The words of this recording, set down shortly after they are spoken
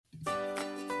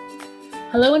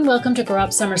Hello and welcome to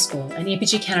GrowOp Summer School, an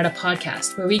APG Canada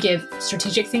podcast where we give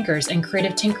strategic thinkers and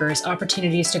creative tinkers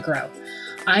opportunities to grow.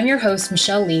 I'm your host,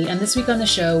 Michelle Lee, and this week on the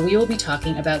show, we will be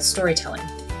talking about storytelling.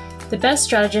 The best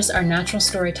strategists are natural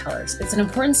storytellers. It's an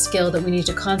important skill that we need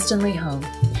to constantly hone.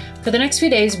 For the next few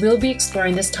days, we'll be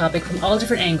exploring this topic from all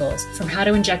different angles, from how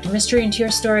to inject mystery into your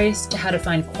stories to how to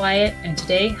find quiet, and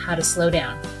today, how to slow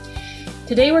down.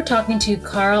 Today we're talking to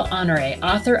Carl Honore,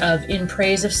 author of In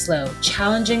Praise of Slow,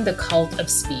 Challenging the Cult of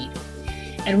Speed.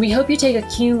 And we hope you take a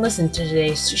keen listen to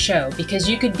today's show because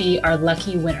you could be our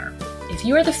lucky winner. If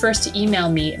you are the first to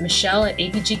email me at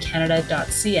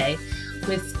michelle@apgcanada.ca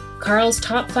with Carl's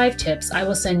top 5 tips, I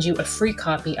will send you a free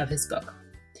copy of his book.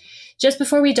 Just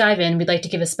before we dive in, we'd like to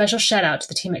give a special shout out to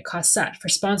the team at Cossette for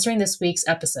sponsoring this week's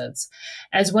episodes.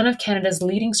 As one of Canada's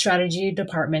leading strategy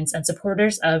departments and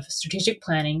supporters of strategic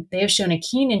planning, they have shown a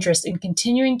keen interest in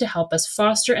continuing to help us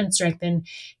foster and strengthen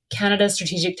Canada's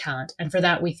strategic talent, and for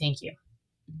that we thank you.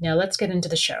 Now let's get into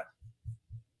the show.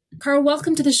 Carl,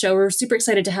 welcome to the show. We're super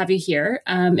excited to have you here.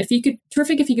 If you could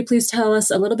please tell us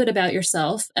a little bit about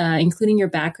yourself, including your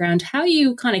background, how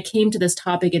you kind of came to this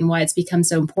topic and why it's become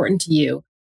so important to you.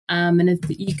 And if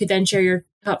you could then share your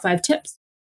top 5 tips.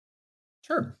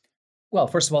 Sure. Well,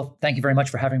 first of all, thank you very much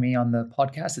for having me on the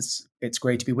podcast. It's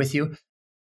great to be with you.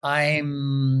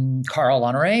 I'm Carl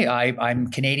Honore.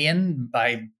 I'm Canadian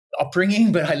by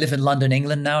upbringing, but I live in London,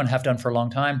 England now and have done for a long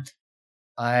time.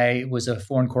 I was a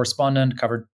foreign correspondent,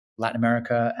 covered Latin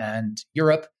America and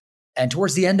Europe. And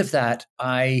towards the end of that,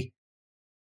 I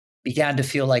began to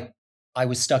feel like I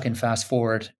was stuck in fast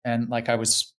forward and like I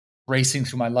was racing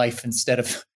through my life instead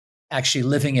of actually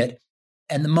living it.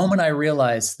 And the moment I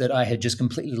realized that I had just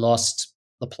completely lost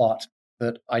the plot,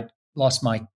 that I lost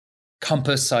my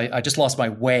compass, I just lost my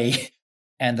way,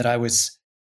 and that I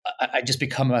just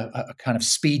become a kind of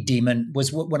speed demon,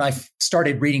 was when I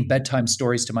started reading bedtime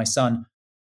stories to my son.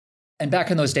 And back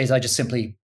in those days, I just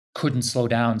simply couldn't slow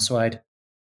down. So I'd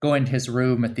go into his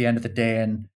room at the end of the day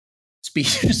and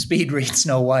speed read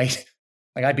Snow White.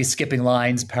 Like I'd be skipping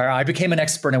lines. I became an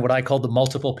expert in what I call the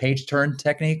multiple page turn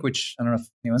technique, which I don't know if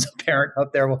anyone's a parent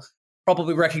out there will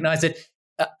probably recognize it.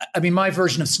 I mean, my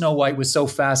version of Snow White was so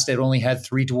fast it only had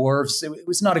 3 dwarves. It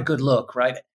was not a good look,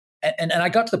 right? And I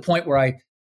got to the point where I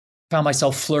found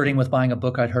myself flirting with buying a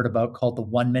book I'd heard about called The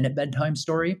 1-Minute Bedtime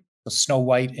Story, so Snow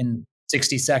White in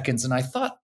 60 seconds. And I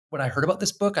thought, when I heard about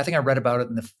this book, I think I read about it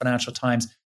in the Financial Times,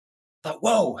 I thought,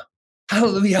 whoa,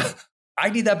 hallelujah. I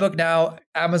need that book now,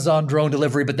 Amazon drone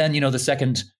delivery. But then, the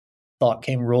second thought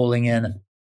came rolling in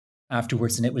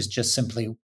afterwards. And it was just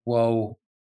simply, whoa,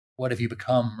 what have you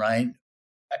become, right?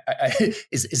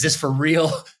 Is this for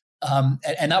real?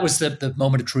 And that was the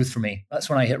moment of truth for me. That's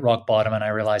when I hit rock bottom and I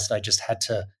realized I had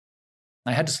to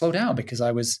slow down because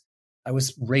I was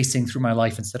racing through my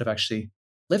life instead of actually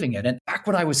living it. And back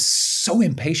when I was so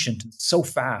impatient and so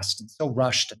fast and so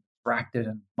rushed and distracted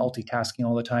and multitasking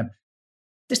all the time,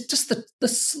 just the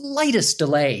slightest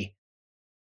delay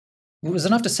was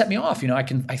enough to set me off. I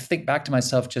think back to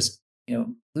myself just,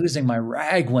 losing my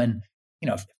rag when,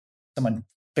 if someone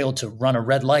failed to run a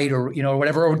red light or,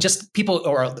 whatever, or just people,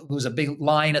 or it was a big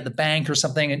line at the bank or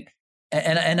something.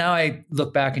 And now I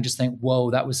look back and just think,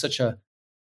 whoa, that was such a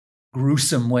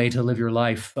gruesome way to live your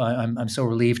life. I'm so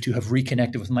relieved to have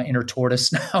reconnected with my inner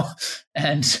tortoise now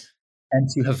and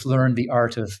to have learned the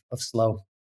art of slow.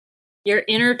 Your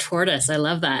inner tortoise. I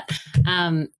love that.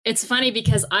 It's funny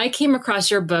because I came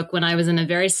across your book when I was in a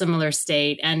very similar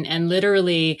state and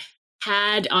literally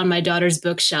had on my daughter's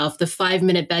bookshelf the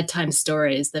 5-minute bedtime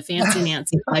stories, the Fancy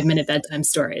Nancy 5-minute bedtime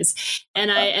stories.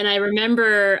 And I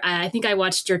remember, I think I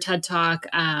watched your TED Talk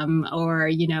or,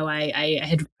 I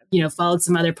had, followed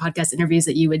some other podcast interviews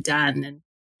that you had done.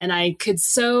 And I could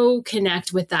so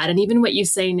connect with that. And even what you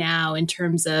say now in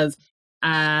terms of,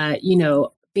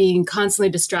 being constantly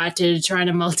distracted, trying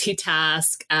to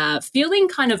multitask, feeling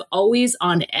kind of always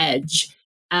on edge.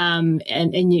 And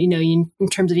in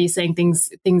terms of you saying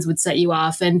things would set you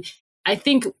off. And I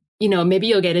think, maybe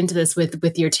you'll get into this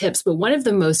with your tips, but one of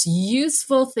the most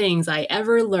useful things I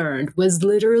ever learned was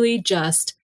literally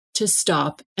just to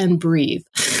stop and breathe.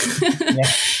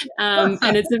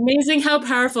 And it's amazing how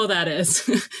powerful that is.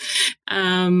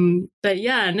 But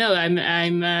yeah, no,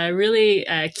 I'm really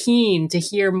keen to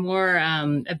hear more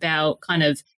about kind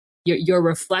of your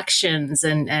reflections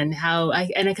and how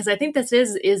because I think this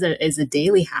is a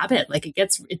daily habit. Like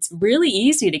it's really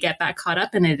easy to get back caught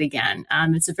up in it again.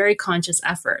 It's a very conscious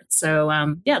effort. So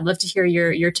I'd love to hear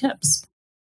your tips.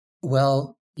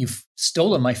 Well, you've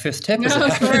stolen my 5th tip.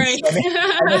 Sorry.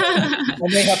 I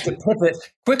may have to pivot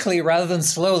quickly rather than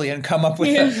slowly and come up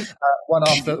with one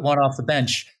off the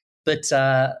bench. But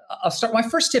I'll start. My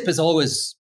first tip is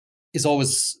always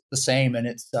the same, and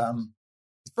it's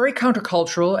very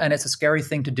countercultural, and it's a scary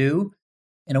thing to do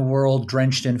in a world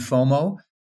drenched in FOMO.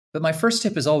 But my first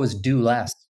tip is always do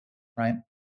less, right?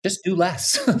 Just do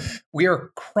less. We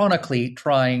are chronically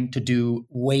trying to do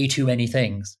way too many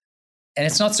things. And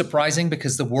it's not surprising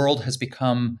because the world has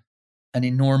become an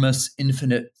enormous,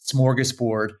 infinite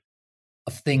smorgasbord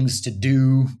of things to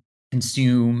do,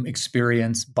 consume,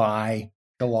 experience, buy,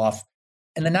 show off.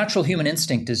 And the natural human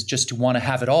instinct is just to want to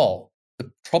have it all.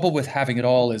 The trouble with having it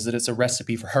all is that it's a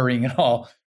recipe for hurrying it all.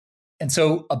 And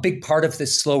so a big part of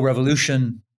this slow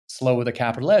revolution, slow with a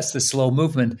capital S, this slow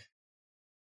movement,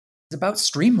 is about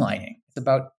streamlining. It's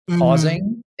about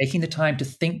pausing, taking the time to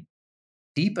think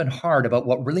deep and hard about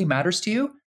what really matters to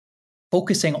you,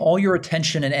 focusing all your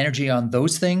attention and energy on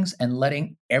those things and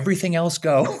letting everything else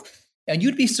go. And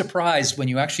you'd be surprised when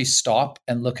you actually stop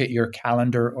and look at your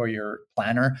calendar or your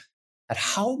planner at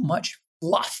how much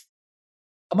fluff,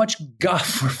 how much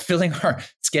guff we're filling our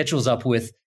schedules up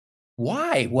with.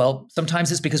 Why? Well,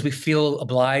 sometimes it's because we feel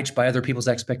obliged by other people's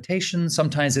expectations.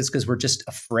 Sometimes it's because we're just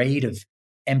afraid of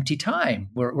empty time.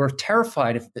 We're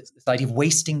terrified of this idea of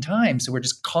wasting time. So we're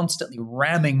just constantly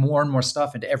ramming more and more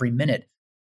stuff into every minute.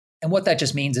 And what that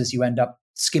just means is you end up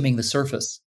skimming the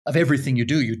surface of everything you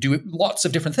do. You do lots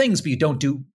of different things, but you don't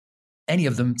do any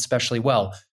of them especially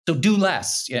well. So do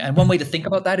less. And one way to think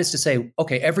about that is to say,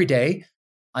 okay, every day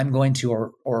I'm going to,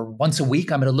 or once a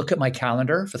week, I'm going to look at my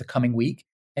calendar for the coming week.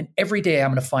 And every day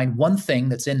I'm going to find one thing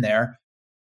that's in there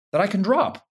that I can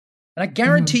drop. And I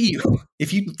guarantee you,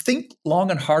 if you think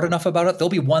long and hard enough about it, there'll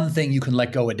be one thing you can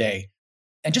let go a day.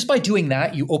 And just by doing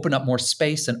that, you open up more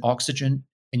space and oxygen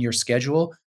in your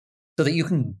schedule so that you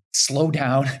can slow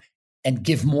down and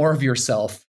give more of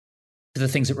yourself to the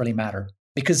things that really matter.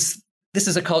 Because this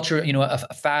is a culture,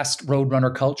 a fast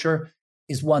roadrunner culture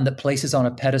is one that places on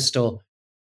a pedestal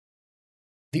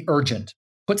the urgent,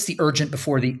 puts the urgent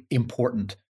before the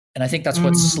important. And I think that's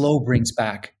what slow brings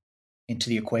back into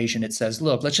the equation. It says,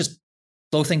 look, let's just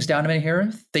slow things down a minute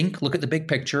here. Think, look at the big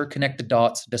picture, connect the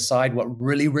dots, decide what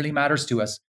really, really matters to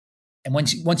us. And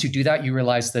once you do that, you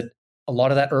realize that a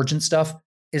lot of that urgent stuff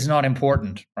is not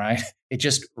important, right? It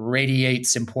just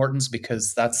radiates importance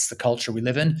because that's the culture we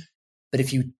live in. But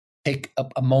if you take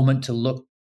a moment to look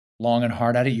long and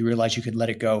hard at it, you realize you can let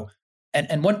it go.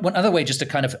 And one other way, just a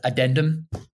kind of addendum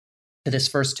to this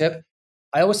first tip,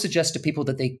 I always suggest to people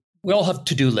that we all have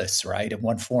to-do lists, right? In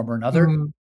one form or another,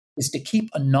 is to keep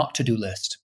a not to-do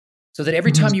list. So that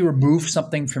every time you remove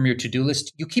something from your to-do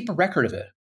list, you keep a record of it.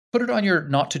 Put it on your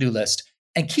not to-do list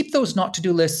and keep those not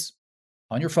to-do lists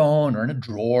on your phone or in a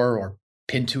drawer or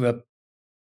pinned to a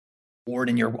board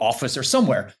in your office or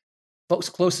somewhere, but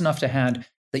close enough to hand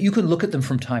that you can look at them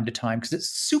from time to time, because it's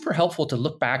super helpful to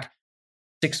look back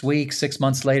 6 weeks, 6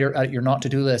 months later at your not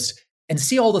to-do list and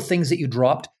see all the things that you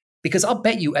dropped. Because I'll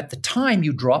bet you at the time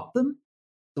you dropped them,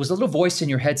 there was a little voice in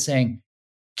your head saying,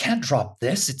 can't drop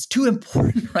this. It's too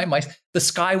important, right? The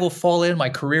sky will fall in. My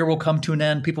career will come to an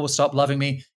end. People will stop loving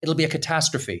me. It'll be a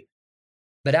catastrophe.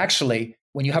 But actually,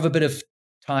 when you have a bit of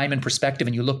time and perspective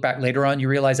and you look back later on, you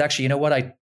realize, actually, you know what?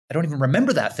 I don't even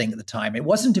remember that thing at the time. It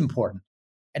wasn't important.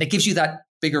 And it gives you that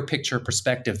bigger picture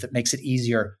perspective that makes it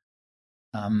easier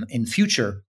in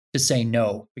future to say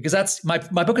no. Because that's my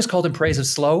book is called In Praise of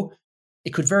Slow.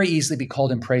 It could very easily be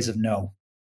called In Praise of No.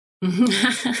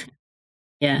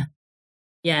 Yeah.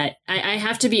 Yeah. I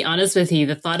have to be honest with you.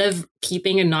 The thought of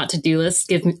keeping a not to-do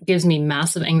list gives me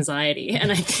massive anxiety.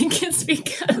 And I think it's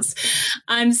because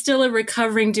I'm still a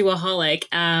recovering do-aholic,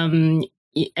 and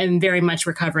very much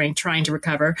trying to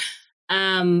recover.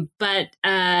 But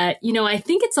I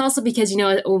think it's also because,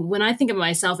 when I think of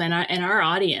myself and our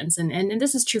audience, and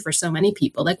this is true for so many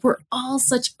people, like we're all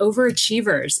such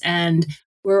overachievers and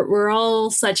we're all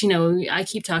such, I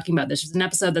keep talking about this. There's an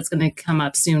episode that's going to come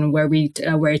up soon where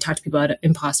I talk to people about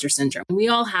imposter syndrome. We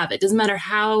all have it. Doesn't matter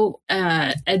how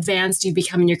advanced you've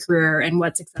become in your career and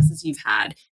what successes you've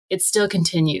had, it still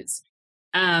continues.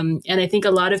 And I think a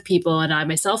lot of people, and I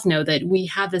myself know, that we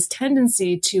have this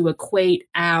tendency to equate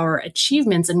our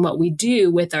achievements and what we do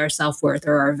with our self-worth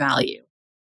or our value.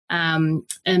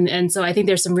 And so I think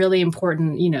there's some really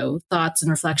important, thoughts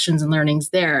and reflections and learnings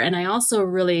there. And I also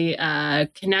really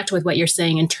connect with what you're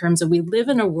saying in terms of we live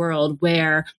in a world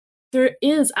where there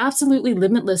is absolutely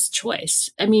limitless choice.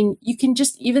 I mean, you can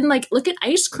just even look at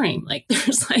ice cream. Like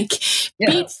there's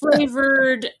beet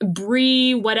flavored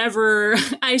brie, whatever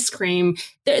ice cream.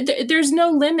 There's no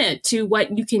limit to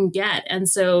what you can get. And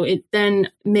so it then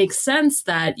makes sense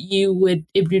that it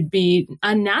would be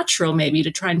unnatural maybe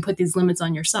to try and put these limits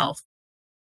on yourself.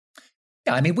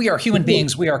 Yeah, I mean, we are human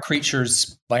beings. We are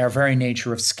creatures by our very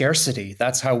nature of scarcity.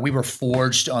 That's how we were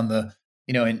forged on the,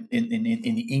 in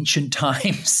the ancient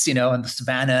times, in the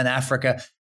savannah in Africa.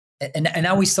 And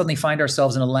now we suddenly find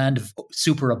ourselves in a land of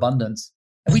superabundance.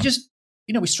 And we just,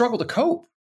 we struggle to cope.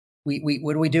 We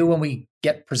what do we do when we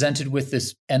get presented with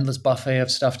this endless buffet of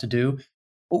stuff to do?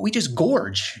 Well, we just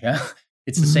gorge. Yeah.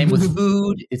 It's the same with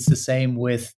food. It's the same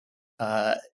with,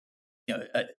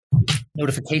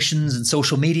 notifications and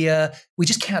social media. We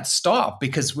just can't stop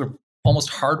because we're almost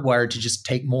hardwired to just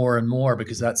take more and more,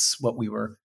 because that's what we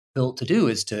were built to do,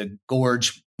 is to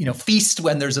gorge, feast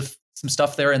when there's some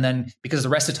stuff there. And then because the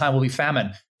rest of the time will be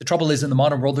famine. The trouble is, in the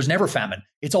modern world, there's never famine.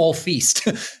 It's all feast.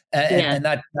 and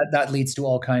that leads to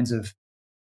all kinds of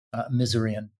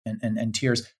misery and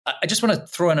tears. I just want to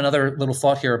throw in another little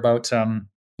thought here about,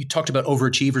 you talked about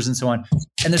overachievers and so on.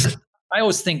 And I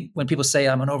always think when people say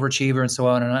I'm an overachiever and so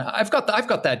on, and I've got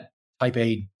that type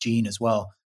A gene as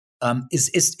well.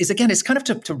 Is again, it's kind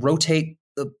of to rotate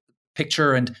the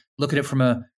picture and look at it from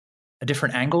a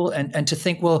different angle, and to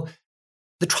think, well,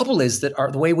 the trouble is that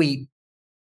the way we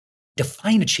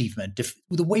define achievement,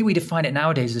 the way we define it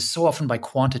nowadays, is so often by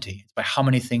quantity. It's by how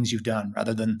many things you've done,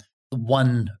 rather than the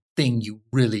one thing you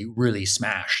really, really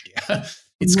smashed.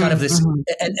 It's kind of this,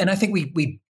 and I think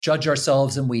we judge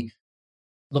ourselves and we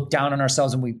look down on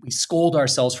ourselves and we scold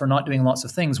ourselves for not doing lots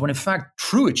of things, when in fact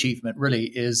true achievement really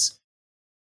is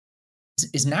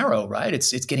narrow, right?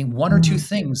 It's getting one or two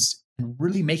things and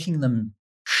really making them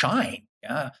shine,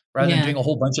 rather than doing a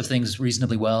whole bunch of things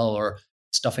reasonably well, or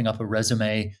stuffing up a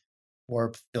resume,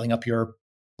 or filling up your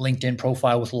LinkedIn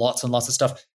profile with lots and lots of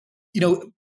stuff.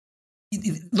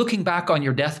 Looking back on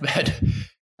your deathbed,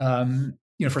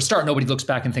 for a start, nobody looks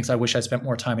back and thinks, I wish I spent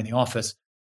more time in the office,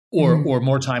 or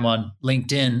more time on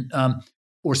LinkedIn,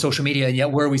 or social media. And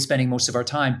yet, where are we spending most of our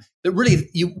time? That really,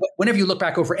 whenever you look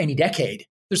back over any decade,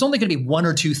 there's only going to be one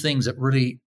or two things that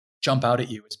really jump out at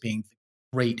you as being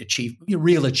great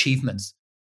real achievements.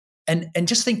 And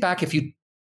just think back, if you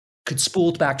could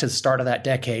spool back to the start of that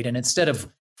decade, and instead of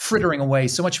frittering away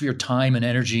so much of your time and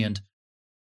energy and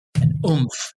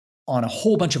oomph on a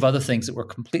whole bunch of other things that were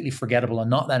completely forgettable and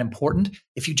not that important,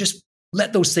 if you just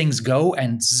let those things go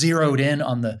and zeroed in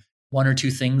on the one or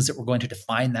two things that were going to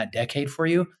define that decade for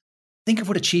you, think of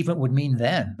what achievement would mean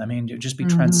then. I mean, it would just be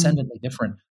transcendently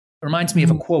different. It reminds me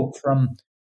of a quote from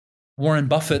Warren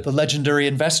Buffett, the legendary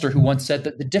investor, who once said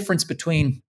that the difference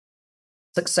between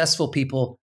successful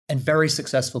people and very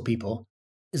successful people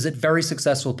is that very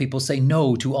successful people say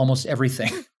no to almost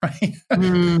everything, right?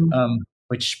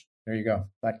 Which, there you go.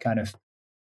 That kind of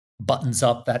buttons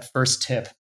up that first tip.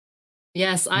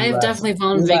 Yes, I've definitely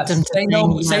fallen victim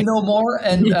to say no more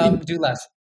and do less.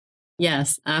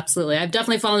 Yes, absolutely. I've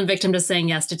definitely fallen victim to saying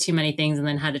yes to too many things, and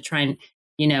then had to try and,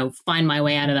 find my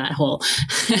way out of that hole.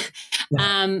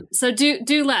 So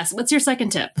do less. What's your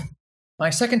second tip? My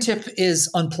second tip is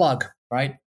unplug,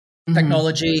 right?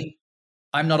 Technology.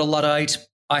 I'm not a Luddite.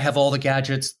 I have all the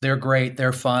gadgets. They're great.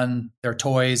 They're fun. They're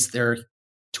toys. They're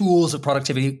tools of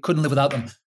productivity. Couldn't live without them.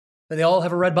 But they all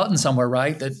have a red button somewhere,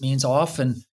 right? That means off.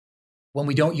 And when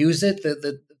we don't use it,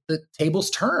 the tables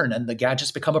turn and the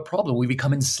gadgets become a problem. We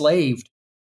become enslaved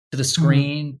to the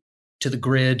screen, to the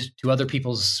grid, to other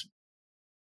people's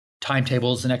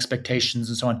timetables and expectations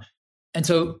and so on. And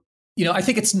so, I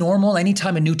think it's normal.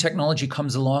 Anytime a new technology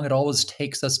comes along, it always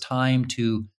takes us time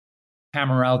to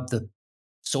hammer out the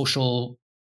social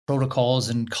protocols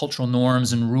and cultural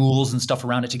norms and rules and stuff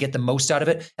around it to get the most out of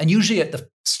it. And usually at the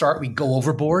start, we go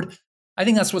overboard. I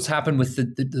think that's what's happened with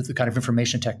the kind of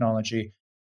information technology,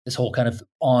 this whole kind of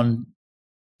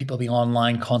people being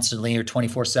online constantly or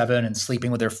 24/7 and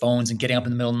sleeping with their phones and getting up in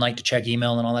the middle of the night to check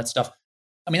email and all that stuff.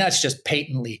 I mean, that's just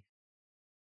patently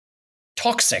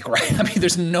toxic, right? I mean,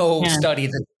 there's no study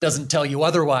that doesn't tell you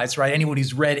otherwise, right? Anyone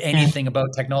who's read anything about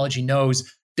technology knows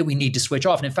that we need to switch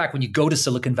off. And in fact, when you go to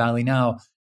Silicon Valley now,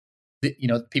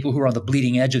 people who are on the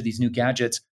bleeding edge of these new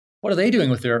gadgets, what are they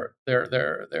doing with their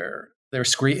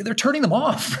screen? They're turning them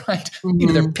off, right?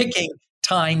 They're picking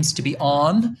times to be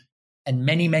on and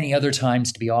many, many other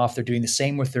times to be off. They're doing the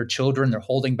same with their children. They're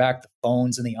holding back the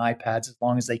phones and the iPads as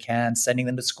long as they can, sending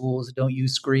them to schools that don't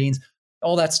use screens,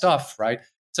 all that stuff, right?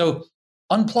 So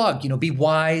unplug, be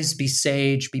wise, be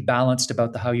sage, be balanced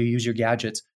about how you use your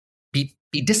gadgets.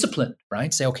 Be disciplined,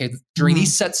 right? Say, okay, during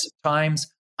these sets of times,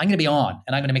 I'm going to be on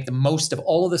and I'm going to make the most of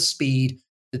all of the speed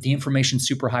that the information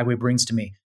superhighway brings to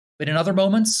me. But in other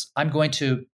moments, I'm going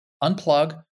to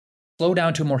unplug, slow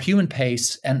down to a more human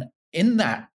pace. And in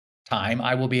that time,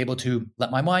 I will be able to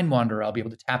let my mind wander. I'll be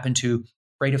able to tap into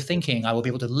creative thinking. I will be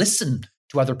able to listen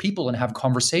to other people and have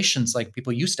conversations like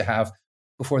people used to have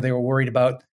before they were worried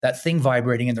about that thing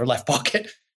vibrating in their left pocket.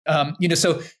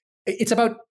 So it's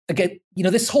about, again,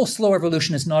 this whole slow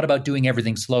evolution is not about doing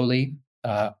everything slowly.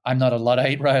 I'm not a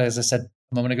Luddite, right? As I said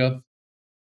a moment ago,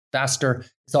 faster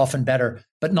is often better,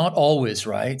 but not always,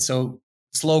 right? So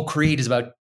slow create is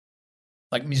about,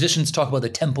 like musicians talk about the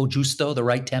tempo giusto, the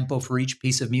right tempo for each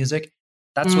piece of music.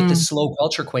 That's what this slow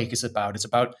culture quake is about. It's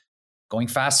about going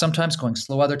fast sometimes, going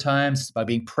slow other times. It's about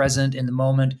being present in the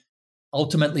moment.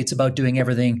 Ultimately, it's about doing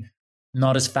everything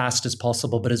not as fast as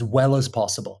possible, but as well as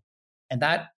possible. And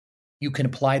that you can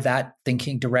apply that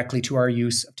thinking directly to our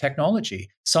use of technology.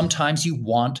 Sometimes you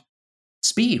want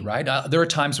speed, right? There are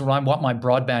times when I want my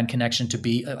broadband connection to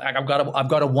be, I've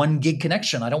got a 1 gig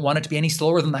connection. I don't want it to be any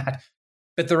slower than that.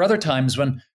 But there are other times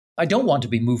when I don't want to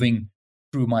be moving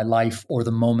through my life or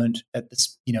the moment at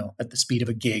the speed of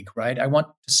a gig, right? I want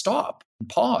to stop and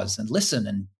pause and listen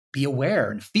and be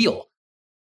aware and feel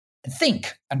and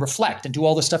think and reflect and do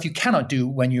all the stuff you cannot do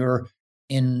when you're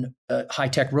in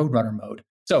high-tech roadrunner mode.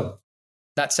 So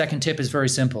that second tip is very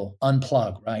simple.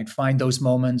 Unplug, right? Find those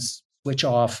moments, switch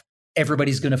off.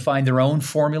 Everybody's going to find their own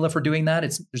formula for doing that.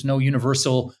 There's no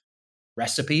universal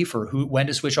recipe for when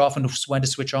to switch off and when to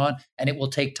switch on, and it will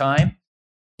take time.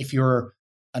 If you're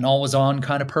an always on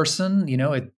kind of person,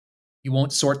 you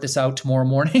won't sort this out tomorrow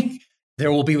morning.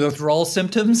 There will be withdrawal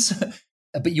symptoms,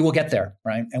 but you will get there,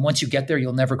 right? And once you get there,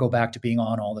 you'll never go back to being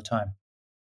on all the time.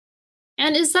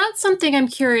 And is that something, I'm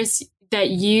curious,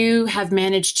 that you have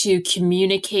managed to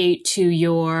communicate to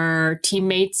your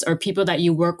teammates or people that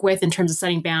you work with in terms of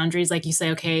setting boundaries? Like you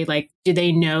say, okay, like, do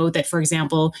they know that, for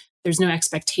example, there's no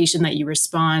expectation that you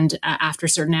respond after a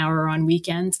certain hour or on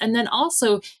weekends? And then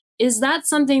also, is that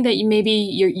something that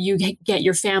you get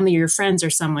your family or your friends or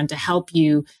someone to help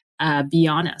you be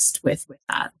honest with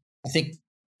that? I think,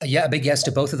 a big yes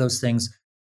to both of those things.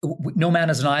 No man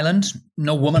is an island,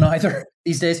 no woman either.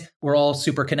 These days, we're all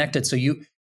super connected. So you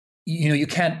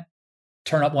can't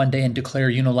turn up one day and declare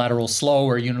unilateral slow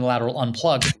or unilateral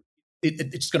unplug.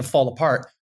 It's just going to fall apart.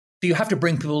 So you have to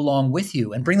bring people along with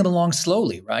you and bring them along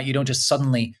slowly, right? You don't just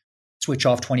suddenly switch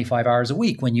off 25 hours a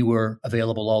week when you were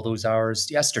available all those hours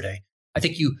yesterday. I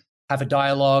think you have a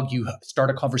dialogue, you start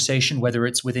a conversation, whether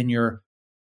it's within your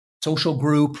social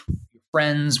group, your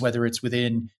friends, whether it's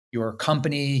within your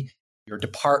company, your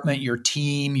department, your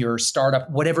team, your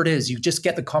startup, whatever it is, you just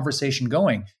get the conversation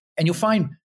going. And you'll find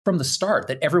from the start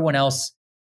that everyone else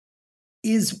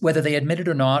is, whether they admit it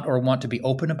or not, or want to be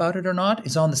open about it or not,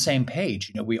 is on the same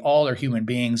page. We all are human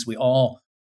beings. We all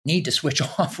need to switch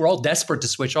off. We're all desperate to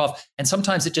switch off. And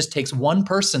sometimes it just takes one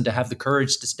person to have the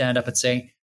courage to stand up and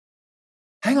say,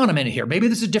 hang on a minute here. Maybe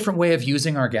there's a different way of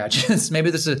using our gadgets. Maybe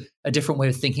there's a different way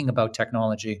of thinking about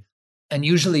technology. And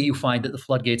usually you find that the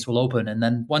floodgates will open. And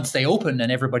then once they open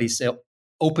and everybody's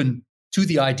open to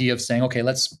the idea of saying, okay,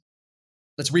 let's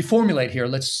reformulate here.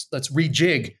 Let's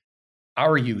rejig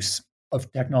our use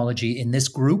of technology in this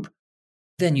group,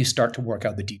 then you start to work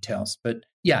out the details. But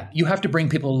yeah, you have to bring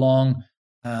people along.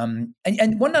 And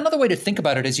another way to think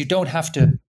about it is you don't have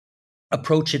to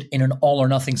approach it in an all or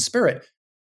nothing spirit.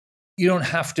 You don't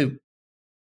have to,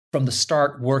 from the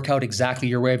start, work out exactly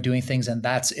your way of doing things and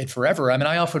that's it forever. I mean,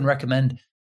 I often recommend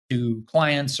to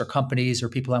clients or companies or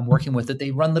people I'm working with that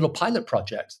they run little pilot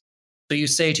projects. So you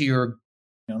say to your,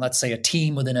 let's say a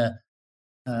team within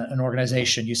an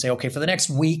organization, you say, okay, for the next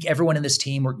week, everyone in this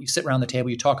team, you sit around the table,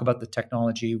 you talk about the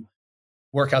technology,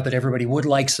 work out that everybody would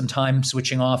like some time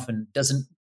switching off and doesn't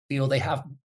feel they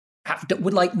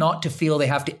would like not to feel they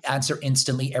have to answer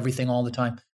instantly everything all the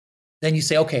time. Then you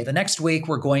say, okay, the next week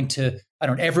we're going to,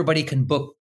 everybody can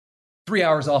book 3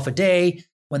 hours off a day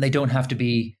when they don't have to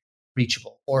be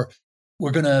reachable. Or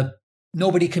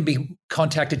nobody can be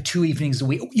contacted 2 evenings a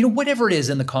week, whatever it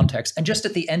is in the context. And just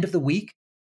at the end of the week,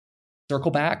 circle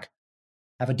back,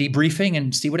 have a debriefing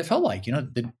and see what it felt like. How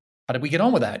did we get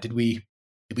on with that? Did we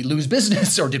lose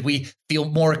business or did we feel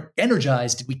more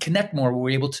energized? Did we connect more? Were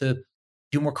we able to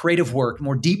do more creative work,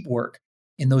 more deep work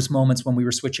in those moments when we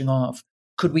were switching off?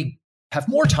 Could we have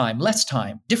more time, less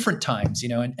time, different times,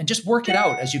 and just work it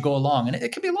out as you go along. And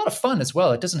it can be a lot of fun as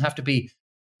well. It doesn't have to be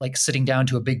like sitting down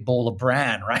to a big bowl of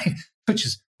bran, right? Which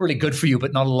is really good for you,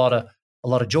 but not a lot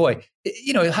of joy.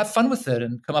 Have fun with it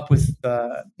and come up with,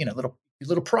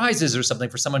 little prizes or something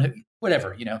for someone who,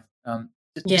 whatever,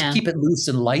 just keep it loose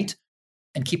and light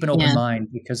and keep an open mind,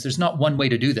 because there's not one way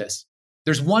to do this.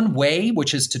 There's one way,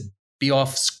 which is to be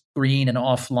off screen and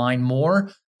offline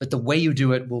more, but the way you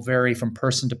do it will vary from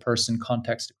person to person,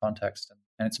 context to context.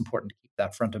 And it's important to keep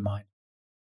that front of mind.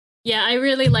 Yeah, I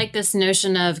really like this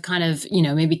notion of kind of,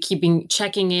 maybe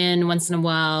checking in once in a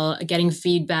while, getting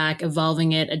feedback,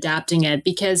 evolving it, adapting it,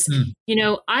 because,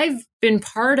 Mm. I've been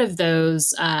part of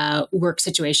those work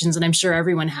situations, and I'm sure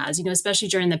everyone has, especially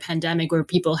during the pandemic where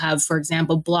people have, for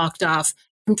example, blocked off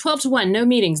from 12 to 1, no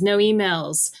meetings, no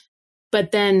emails.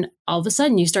 But then all of a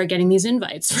sudden you start getting these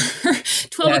invites for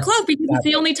 12 Yes, o'clock because it's the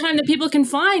exactly. only time that people can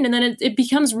find. And then it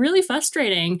becomes really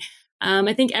frustrating.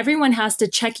 I think everyone has to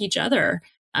check each other.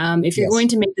 If you're Yes. going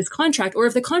to make this contract, or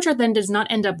if the contract then does not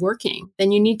end up working,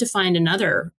 then you need to find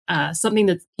another, something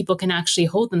that people can actually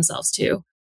hold themselves to.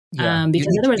 Yeah.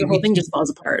 Because otherwise the whole thing just falls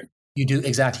apart. You do,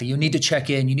 exactly. You need to check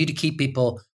in. You need to keep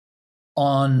people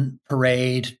on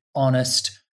parade,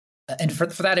 honest. And for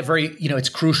that, it's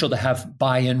crucial to have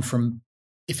buy-in from,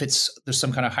 if there's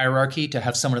some kind of hierarchy, to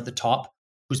have someone at the top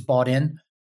who's bought in,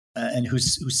 and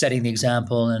who's setting the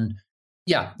example. And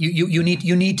yeah, you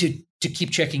need to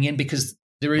keep checking in, because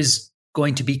there is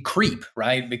going to be creep,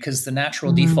 right? Because the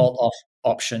natural Mhm. default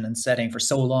option and setting for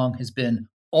so long has been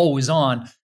always on.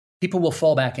 People will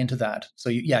fall back into that. So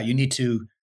you need to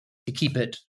keep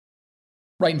it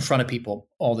right in front of people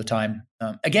all the time.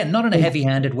 Again, not in a Yeah.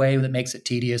 heavy-handed way that makes it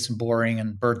tedious and boring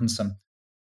and burdensome,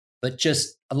 but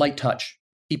just a light touch.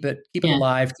 Keep it Yeah.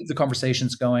 alive. Keep the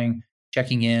conversations going.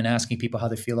 Checking in, asking people how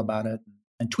they feel about it,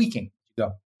 and tweaking as you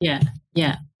go. Yeah.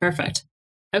 Yeah. Perfect.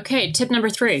 Okay. Tip number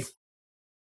 3.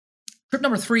 Tip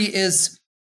number 3 is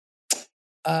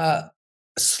uh,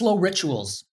 slow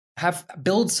rituals.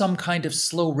 Build some kind of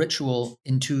slow ritual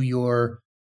into your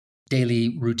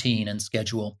daily routine and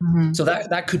schedule. Mhm. So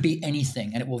that could be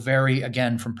anything, and it will vary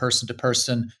again from person to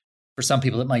person. For some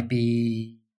people, it might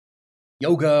be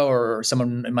yoga, or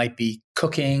someone it might be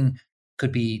cooking,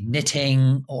 could be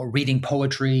knitting or reading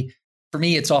poetry. For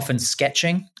me, it's often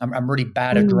sketching. I'm really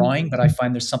bad at Mm. drawing, but I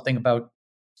find there's something about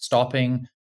stopping,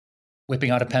 whipping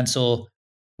out a pencil,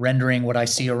 rendering what I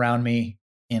see around me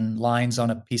in lines on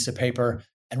a piece of paper,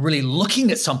 and really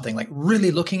looking at something, like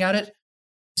really looking at it.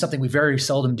 Something we very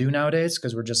seldom do nowadays,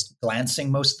 because we're just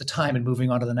glancing most of the time and moving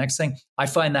on to the next thing. I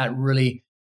find that really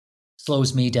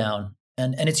slows me down.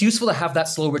 And it's useful to have that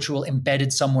slow ritual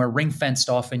embedded somewhere, ring fenced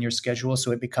off in your schedule,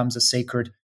 so it becomes a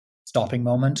sacred stopping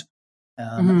moment,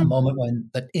 a Mhm.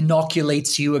 moment that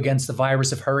inoculates you against the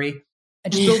virus of hurry,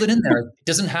 and just Yeah. build it in there. It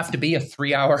doesn't have to be a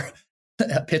 3-hour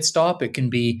pit stop. It can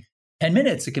be 10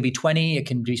 minutes. It can be 20. It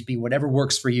can just be whatever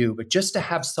works for you. But just to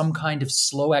have some kind of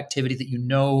slow activity that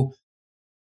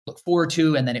look forward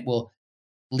to, and then it will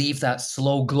leave that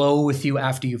slow glow with you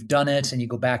after you've done it, and you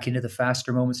go back into the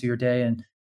faster moments of your day, and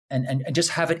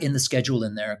just have it in the schedule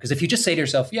in there. Because if you just say to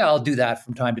yourself, yeah, I'll do that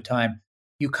from time to time,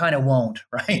 you kind of won't,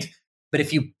 right? But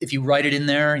if you write it in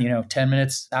there, 10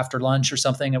 minutes after lunch or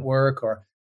something at work, or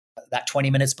that 20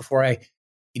 minutes before I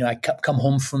come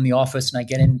home from the office and I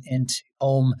get into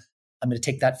home, I'm going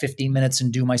to take that 15 minutes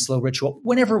and do my slow ritual,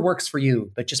 whenever works for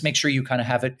you. But just make sure you kind of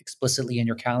have it explicitly in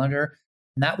your calendar,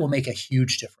 and that will make a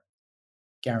huge difference,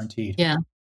 guaranteed. Yeah.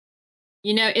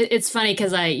 It's funny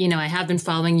because I have been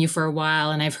following you for a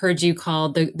while, and I've heard you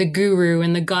called the guru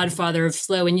and the godfather of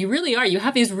slow. And you really are. You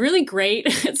have these really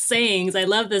great sayings. I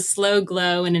love this slow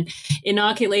glow and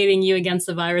inoculating you against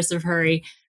the virus of hurry.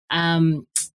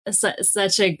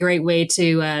 Such a great way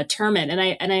to term it.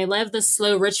 And I love the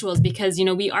slow rituals because,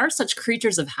 we are such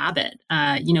creatures of habit.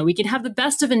 We can have the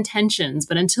best of intentions,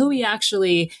 but until we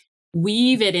actually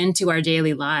weave it into our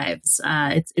daily lives,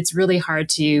 it's really hard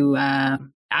to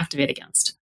activate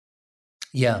against.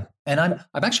 Yeah. And I'm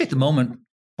actually at the moment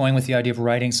toying with the idea of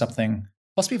writing something,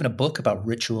 possibly even a book about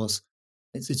rituals.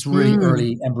 It's really Mm.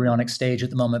 early embryonic stage at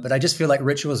the moment, but I just feel like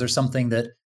rituals are something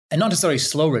that, and not necessarily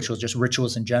slow rituals, just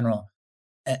rituals in general.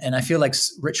 And I feel like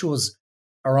rituals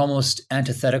are almost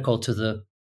antithetical to the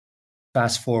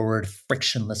fast forward,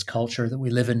 frictionless culture that we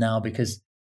live in now, because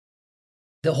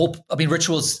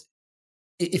rituals,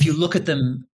 if you look at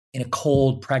them in a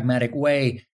cold, pragmatic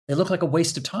way, they look like a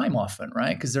waste of time often,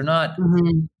 right? Because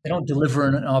Mhm. they don't deliver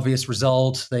an obvious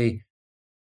result. They're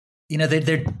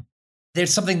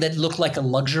something that look like a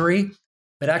luxury,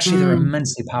 but actually they're Mm.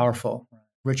 immensely powerful.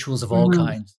 Rituals of all Mhm.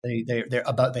 kinds. They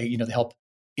help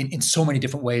in so many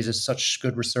different ways. There's such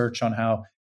good research on how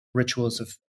rituals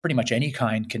of pretty much any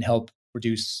kind can help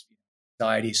reduce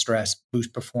anxiety, stress,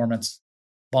 boost performance,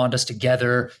 bond us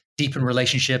together, deepen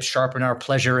relationships, sharpen our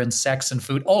pleasure in sex and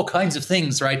food, all kinds of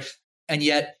things, right? And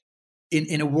yet,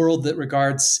 in a world that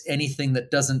regards anything that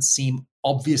doesn't seem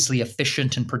obviously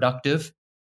efficient and productive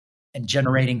and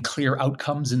generating clear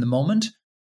outcomes in the moment,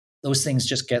 those things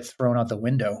just get thrown out the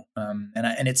window.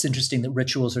 And it's interesting that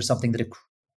rituals are something that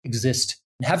exist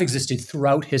have existed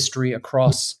throughout history,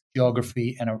 across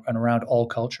geography, and around all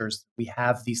cultures. We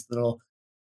have these little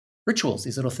rituals,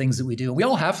 these little things that we do. We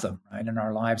all have them, right, in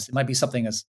our lives. It might be something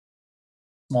as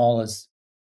small as,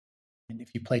 if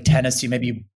you play tennis, you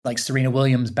maybe, like Serena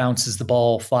Williams, bounces the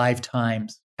ball 5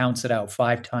 times, counts it out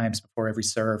 5 times before every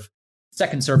serve.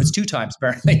 Second serve is 2 times,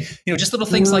 apparently. Just little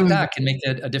things like that can make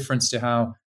a difference to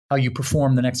how you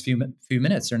perform the next few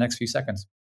minutes or next few seconds.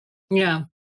 Yeah.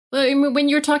 Well, I mean, when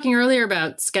you were talking earlier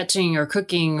about sketching or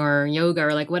cooking or yoga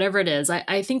or like whatever it is,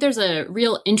 I think there's a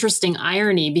real interesting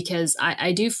irony, because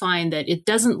I do find that it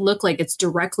doesn't look like it's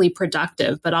directly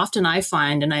productive, but often I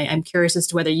find, and I'm curious as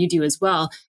to whether you do as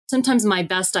well, sometimes my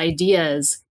best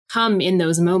ideas come in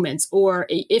those moments, or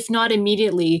if not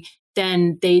immediately,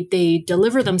 then they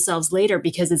deliver themselves later,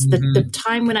 because it's the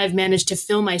time when I've managed to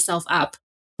fill myself up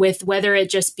with, whether it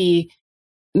just be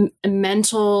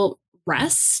mental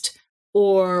rest,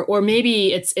 or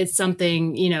maybe it's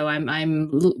something, I'm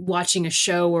watching a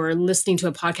show or listening to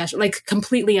a podcast, like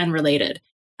completely unrelated.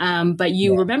 But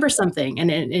you remember something,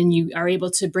 and you are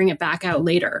able to bring it back out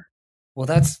later. Well,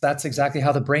 that's exactly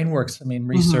how the brain works. I mean,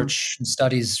 research and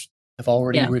studies have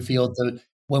already revealed that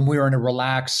when we're in a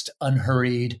relaxed,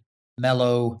 unhurried,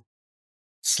 mellow,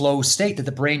 slow state, that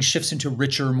the brain shifts into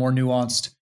richer, more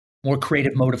nuanced, more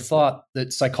creative mode of thought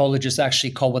that psychologists actually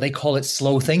call, they call it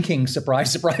slow thinking.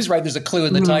 Surprise, surprise, right? There's a clue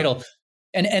in the title.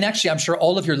 And actually, I'm sure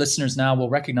all of your listeners now will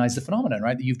recognize the phenomenon,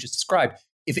 right, that you've just described.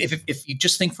 If you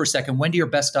just think for a second, when do your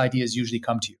best ideas usually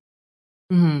come to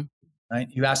you? Right?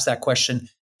 You ask that question,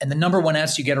 and the number one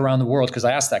answer you get around the world, because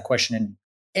I ask that question in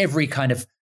every kind of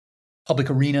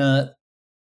public arena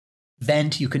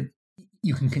event you can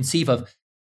conceive of.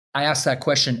 I ask that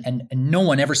question, and no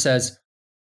one ever says,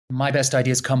 my best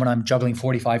ideas come when I'm juggling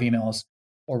 45 emails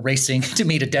or racing to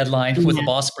meet a deadline with the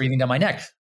boss breathing down my neck.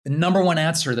 The number one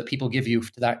answer that people give you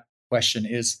to that question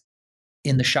is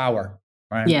in the shower,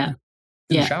 right? In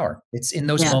the shower. It's in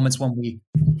those moments when we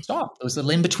stop, those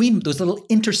little in between, those little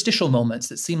interstitial moments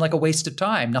that seem like a waste of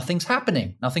time. Nothing's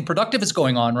happening. Nothing productive is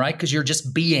going on, right? Because you're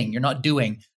just being, you're not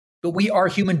doing. But we are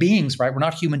human beings, right? We're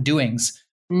not human doings.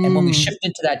 And when we shift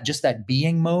into that, just that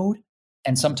being mode,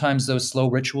 and sometimes those slow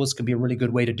rituals can be a really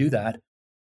good way to do that,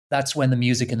 that's when the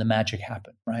music and the magic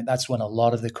happen, right? That's when a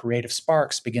lot of the creative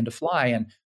sparks begin to fly. And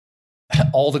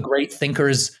all the great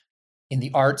thinkers in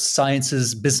the arts,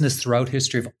 sciences, business throughout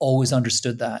history have always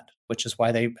understood that, which is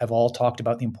why they have all talked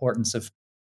about the importance of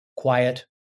quiet,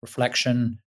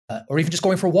 reflection, or even just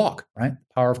going for a walk, right?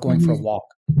 The power of going for a walk,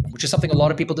 which is something a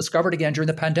lot of people discovered again during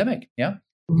the pandemic. Yeah.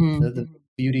 The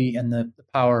beauty and the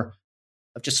power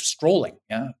of just strolling.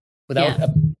 Yeah. Without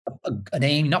an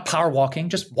aim, not power walking,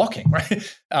 just walking,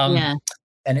 right? And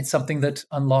it's something that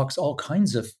unlocks all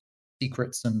kinds of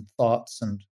secrets and thoughts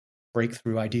and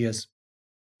breakthrough ideas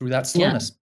through that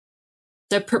slowness.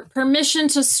 The permission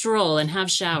to stroll and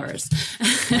have showers,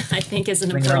 I think, is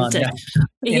an important tip.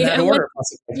 In that order,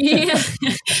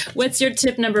 What's your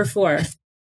tip number 4?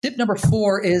 Tip number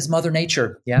 4 is Mother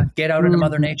Nature. Yeah, get out into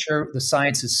Mother Nature. The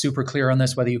science is super clear on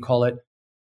this, whether you call it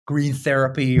green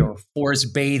therapy or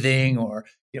forest bathing or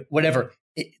whatever.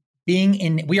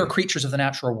 We are creatures of the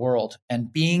natural world,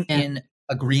 and being in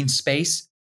a green space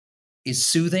is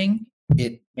soothing.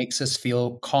 It makes us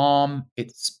feel calm.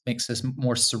 It makes us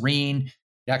more serene.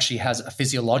 It actually has a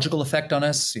physiological effect on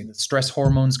us. The stress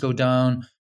hormones go down,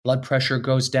 blood pressure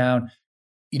goes down.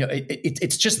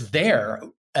 It's just there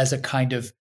as a kind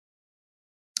of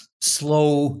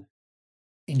slow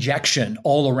injection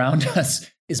all around us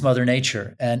is Mother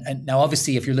Nature. And now,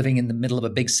 obviously, if you're living in the middle of a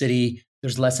big city,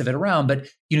 there's less of it around. But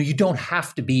you don't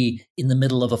have to be in the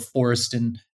middle of a forest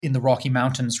in the Rocky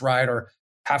Mountains, right, or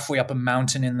halfway up a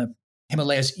mountain in the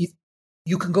Himalayas.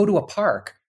 You can go to a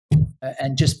park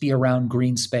and just be around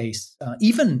green space.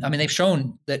 They've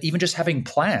shown that even just having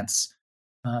plants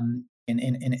in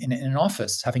an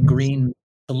office, having green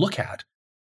to look at,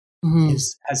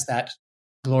 has that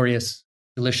glorious,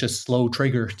 delicious, slow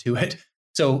trigger to it.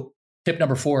 So tip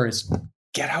number 4 is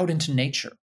get out into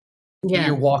nature. Do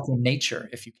your walk in nature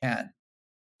if you can.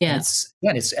 That's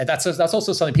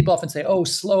also something people often say, oh,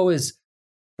 slow is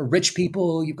for rich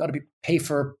people. You've got to pay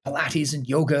for Pilates and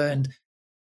yoga and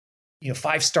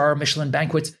 5-star Michelin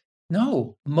banquets.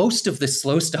 No, most of the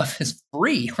slow stuff is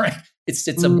free, right? It's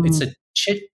a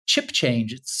chip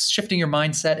change. It's shifting your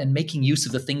mindset and making use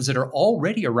of the things that are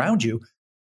already around you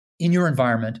in your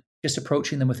environment, just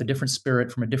approaching them with a different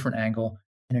spirit from a different angle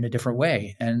and in a different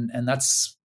way. And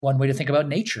that's one way to think about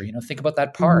nature. Think about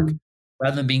that park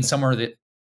rather than being somewhere that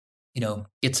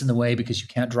gets in the way because you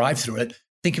can't drive through it.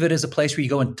 Think of it as a place where you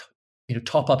go and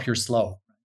top up your slow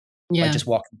by just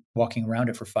walking around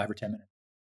it for 5 or 10 minutes.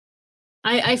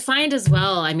 I find as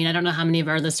well, I mean, I don't know how many of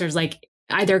our listeners like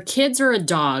either kids or a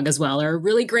dog as well are a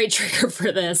really great trigger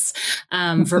for this,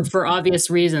 for obvious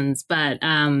reasons. But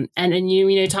and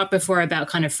you talked before about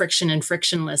kind of friction and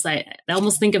frictionless. I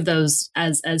almost think of those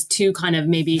as two kind of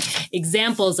maybe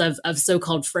examples of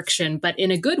so-called friction, but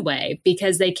in a good way,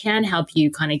 because they can help you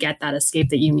kind of get that escape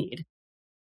that you need.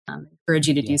 Encourage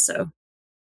you to do so.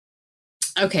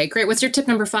 Okay, great. What's your tip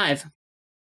number 5?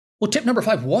 Well, tip number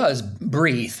 5 was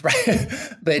breathe, right?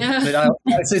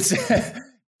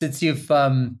 Since you've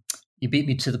you beat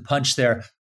me to the punch there,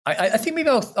 I think maybe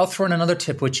I'll throw in another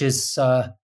tip, which is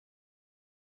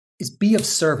be of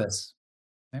service.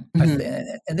 Right?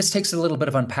 Mm-hmm. And this takes a little bit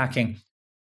of unpacking.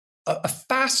 A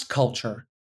fast culture,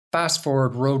 fast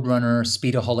forward, roadrunner,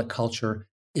 speedaholic culture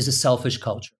is a selfish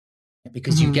culture, right?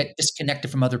 Because mm-hmm. you get disconnected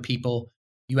from other people.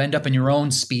 You end up in your own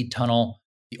speed tunnel.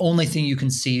 The only thing you can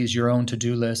see is your own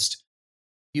to-do list.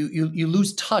 You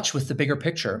lose touch with the bigger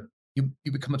picture. You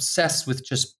become obsessed with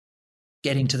just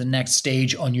getting to the next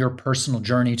stage on your personal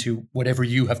journey to whatever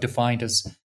you have defined as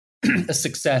a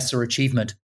success or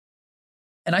achievement.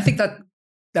 And I think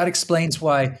that explains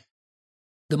why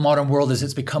the modern world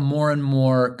it's become more and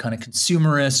more kind of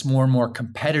consumerist, more and more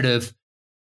competitive.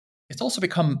 It's also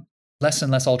become less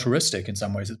and less altruistic in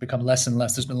some ways. It's become less and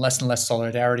less. There's been less and less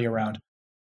solidarity around.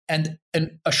 And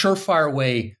a surefire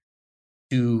way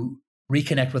to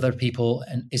reconnect with other people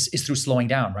is through slowing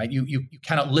down, right? You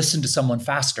cannot listen to someone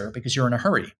faster because you're in a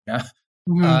hurry. Yeah?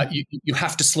 Mm-hmm. You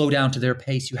have to slow down to their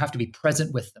pace. You have to be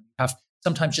present with them. You have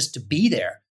sometimes just to be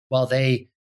there while they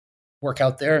work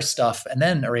out their stuff and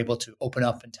then are able to open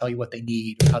up and tell you what they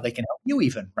need or how they can help you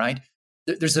even, right?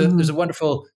 There's a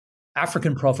wonderful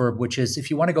African proverb, which is, if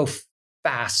you want to go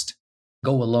fast,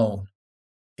 go alone.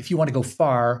 If you want to go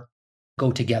far,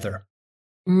 go together.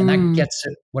 And that gets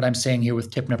at what I'm saying here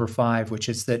with tip number 5, which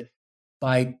is that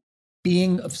by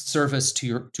being of service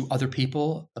to other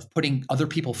people, of putting other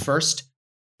people first,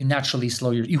 you naturally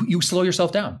you slow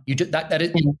yourself down. It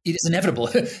is inevitable.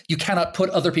 You cannot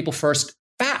put other people first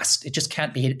fast. It just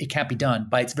can't be. It can't be done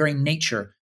by its very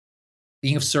nature.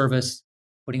 Being of service,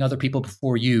 putting other people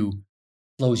before you,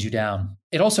 slows you down.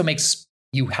 It also makes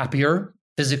you happier,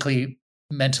 physically,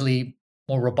 mentally,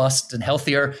 more robust and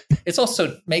healthier. It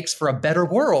also makes for a better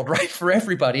world, right, for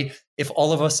everybody if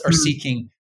all of us are seeking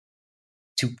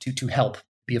to help,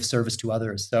 be of service to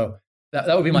others. So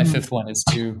that would be my 5th one, is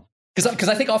to because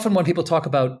I think often when people talk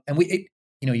about, and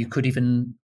you could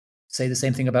even say the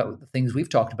same thing about the things we've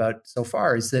talked about so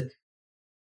far, is that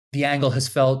the angle has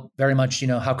felt very much,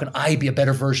 how can I be a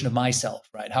better version of myself,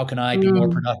 right? How can I be more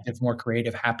productive, more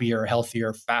creative, happier,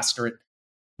 healthier, faster,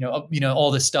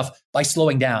 all this stuff by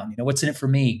slowing down, what's in it for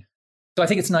me? So I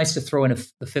think it's nice to throw in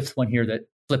the 5th one here that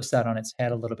flips that on its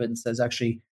head a little bit and says,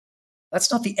 actually,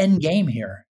 that's not the end game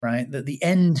here, right? The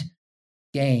end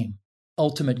game,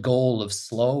 ultimate goal of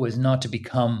slow is not to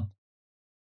become,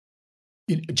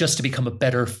 just to become a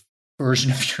better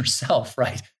version of yourself,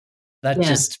 right?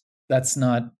 That's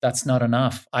not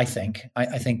enough, I think.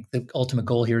 I think the ultimate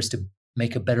goal here is to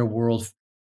make a better world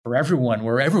for everyone,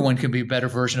 where everyone can be a better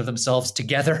version of themselves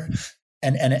together.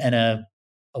 And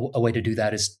a way to do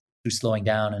that is through slowing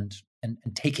down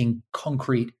and taking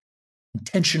concrete,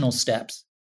 intentional steps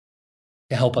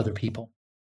to help other people.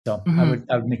 So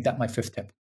I would make that my 5th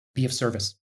tip: be of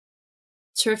service.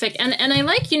 Terrific. And I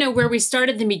like, where we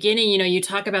started in the beginning, you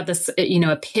talk about this,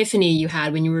 epiphany you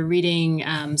had when you were reading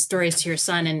stories to your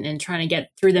son and trying to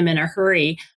get through them in a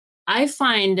hurry. I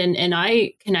find, and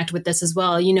I connect with this as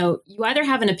well, you either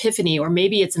have an epiphany, or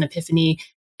maybe it's an epiphany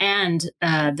and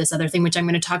this other thing, which I'm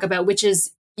going to talk about, which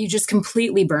is you just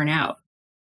completely burn out.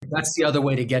 That's the other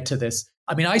way to get to this.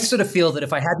 I mean, I sort of feel that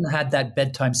if I hadn't had that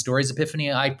bedtime stories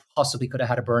epiphany, I possibly could have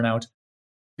had a burnout,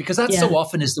 because that so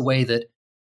often is the way that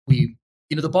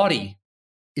the body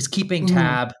is keeping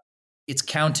tab, it's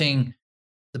counting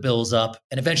the bills up,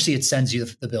 and eventually it sends you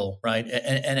the bill, right?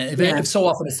 And so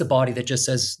often it's the body that just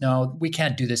says, no, we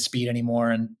can't do this speed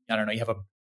anymore. And I don't know, you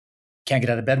can't get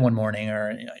out of bed one morning,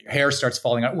 or your hair starts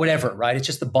falling out, whatever, right? It's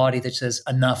just the body that says,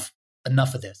 enough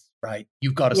of this, right?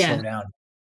 You've got to slow down.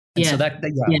 And so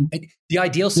the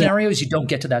ideal scenario is you don't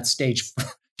get to that stage.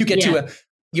 You get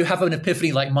you have an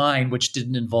epiphany like mine, which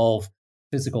didn't involve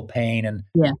physical pain and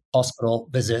hospital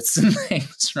visits and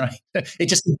things, right? It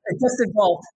just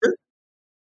involved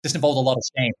a lot of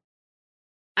shame.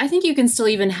 I think you can still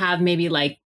even have maybe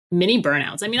like mini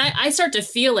burnouts. I mean, I start to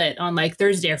feel it on like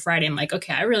Thursday or Friday. I'm like,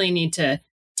 okay, I really need to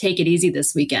take it easy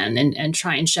this weekend and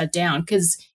try and shut down.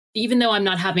 Because even though I'm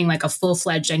not having like a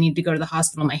full-fledged, I need to go to the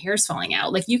hospital, my hair's falling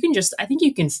out. Like I think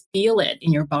you can feel it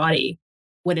in your body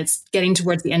when it's getting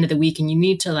towards the end of the week and you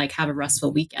need to like have a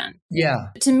restful weekend. Yeah.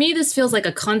 To me, this feels like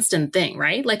a constant thing,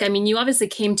 right? Like, I mean, you obviously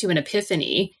came to an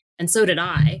epiphany, and so did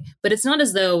I, but it's not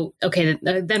as though, okay,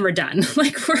 then we're done.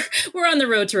 Like we're on the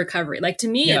road to recovery. Like to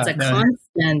me, it's a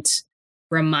constant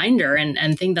reminder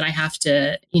and thing that I have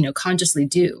to, consciously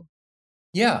do.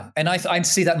 Yeah. And I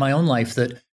see that in my own life,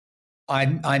 that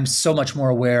I'm so much more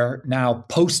aware now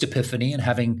post epiphany and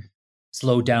having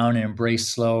slowed down and embraced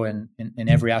slow in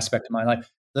every aspect of my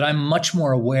life, that I'm much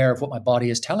more aware of what my body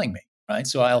is telling me. Right.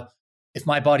 So if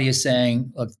my body is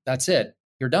saying, look, that's it,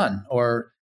 you're done,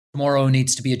 or tomorrow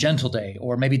needs to be a gentle day,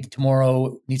 or maybe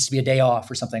tomorrow needs to be a day off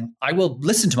or something, I will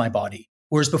listen to my body.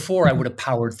 Whereas before I would have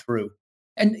powered through.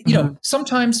 And,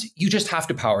 sometimes you just have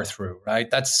to power through, right?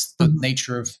 That's the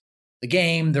nature of the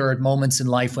game. There are moments in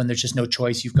life when there's just no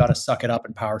choice. You've got to suck it up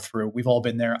and power through. We've all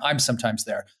been there. I'm sometimes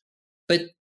there. But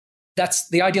that's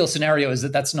the ideal scenario, is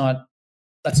that that's not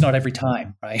every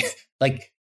time, right?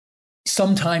 Like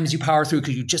sometimes you power through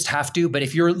because you just have to. But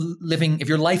if your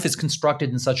life is constructed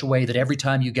in such a way that every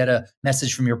time you get a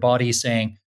message from your body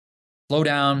saying, slow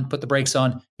down, put the brakes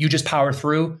on, you just power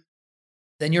through,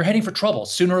 then you're heading for trouble.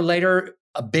 Sooner or later,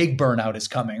 a big burnout is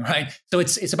coming, right? So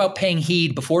it's about paying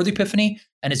heed before the epiphany.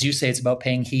 And as you say, it's about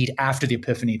paying heed after the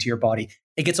epiphany to your body.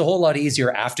 It gets a whole lot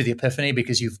easier after the epiphany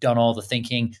because you've done all the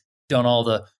thinking, done all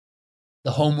the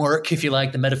homework, if you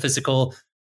like, the metaphysical,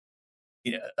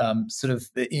 sort of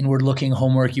the inward looking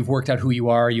homework. You've worked out who you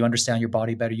are. You understand your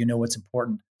body better. You know what's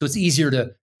important. So it's easier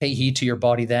to pay heed to your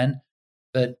body then.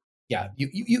 But yeah,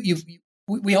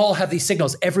 we all have these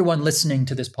signals. Everyone listening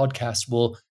to this podcast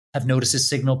will have noticed this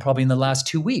signal probably in the last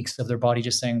 2 weeks of their body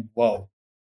just saying, whoa,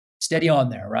 steady on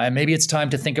there, right? Maybe it's time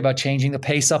to think about changing the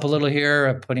pace up a little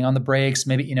here, putting on the brakes,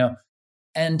 maybe,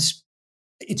 and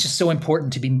it's just so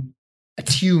important to be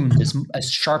attuned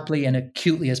as sharply and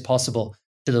acutely as possible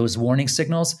to those warning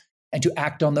signals and to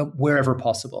act on them wherever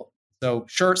possible. So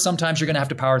sure, sometimes you're going to have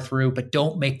to power through, but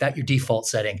don't make that your default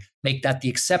setting. Make that the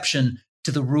exception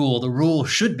to the rule. The rule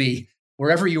should be,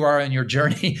 wherever you are in your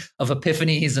journey of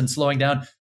epiphanies and slowing down,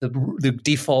 the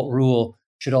default rule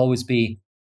should always be,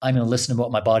 I'm going to listen to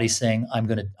what my body's saying. I'm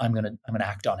going to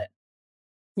act on it.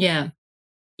 Yeah.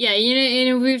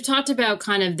 Yeah. We've talked about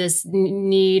kind of this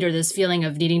need or this feeling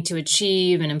of needing to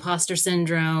achieve and imposter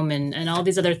syndrome and all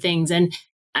these other things. And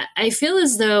I feel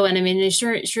as though, and I mean,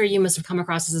 sure you must have come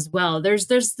across this as well. There's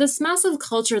this massive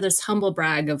culture, this humble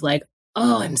brag of like,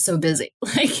 oh, I'm so busy.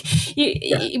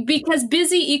 Because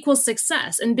busy equals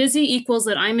success and busy equals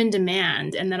that I'm in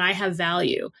demand and that I have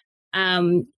value.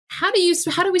 How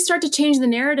do we start to change the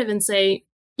narrative and say,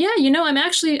 yeah, I'm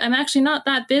actually not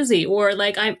that busy, or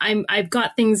like I've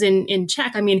got things in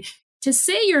check. I mean, to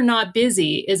say you're not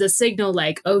busy is a signal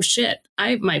like, oh shit,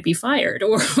 I might be fired,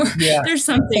 or there's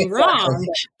something wrong.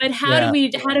 But how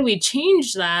do we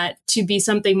change that to be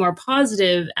something more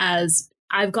positive, as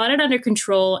I've got it under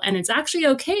control and it's actually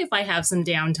okay if I have some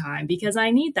downtime because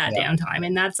I need that downtime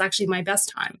and that's actually my best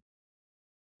time.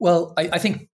 Well, I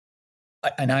think,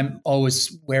 and I'm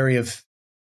always wary of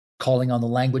calling on the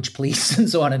language police and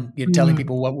so on and telling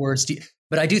people what words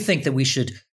but I do think that we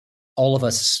should, all of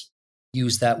us,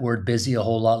 use that word busy a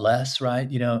whole lot less, right?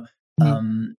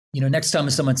 Next time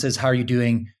someone says, how are you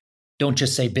doing? Don't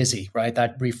just say busy, right?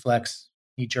 That reflex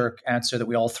knee-jerk answer that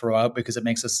we all throw out because it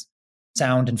makes us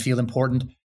sound and feel important.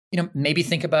 Maybe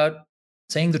think about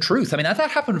saying the truth. I mean, that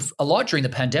happened a lot during the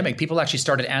pandemic. People actually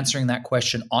started answering that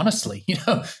question honestly,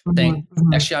 saying,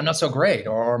 actually, I'm not so great,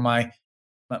 or my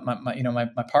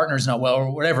partner's not well,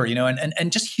 or whatever,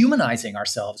 and just humanizing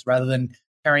ourselves rather than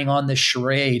carrying on this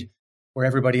charade where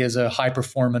everybody is a high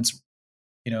performance,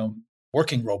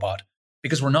 working robot,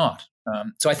 because we're not.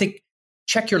 So I think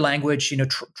check your language,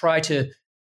 try to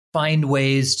find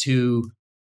ways to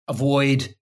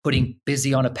avoid putting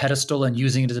busy on a pedestal and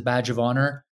using it as a badge of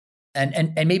honor.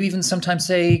 And maybe even sometimes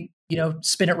say,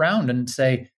 spin it around and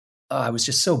say, oh, I was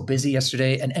just so busy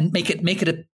yesterday, and make it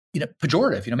a,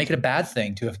 pejorative, make it a bad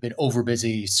thing to have been over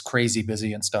busy, crazy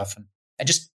busy and stuff. And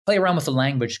just play around with the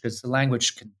language, because the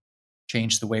language can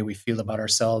change the way we feel about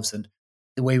ourselves and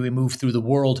the way we move through the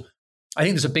world. I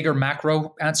think there's a bigger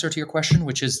macro answer to your question,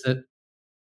 which is that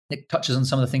it touches on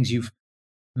some of the things you've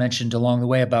mentioned along the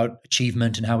way about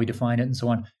achievement and how we define it and so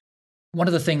on. One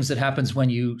of the things that happens when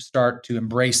you start to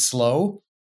embrace slow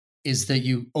is that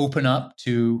you open up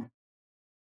to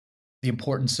the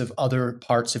importance of other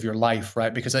parts of your life,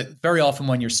 right? Because very often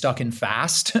when you're stuck in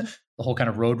fast, the whole kind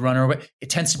of road runner, it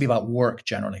tends to be about work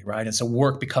generally, right? And so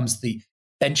work becomes the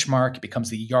benchmark, it becomes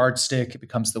the yardstick, it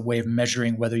becomes the way of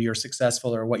measuring whether you're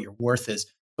successful or what your worth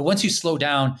is. But once you slow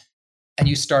down and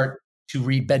you start to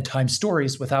read bedtime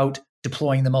stories without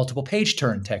deploying the multiple page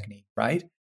turn technique, right?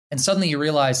 And suddenly you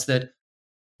realize that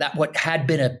what had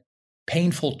been a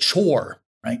painful chore,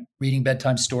 right? Reading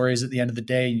bedtime stories at the end of the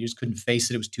day, and you just couldn't face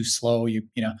it. It was too slow.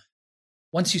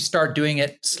 Once you start doing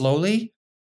it slowly, it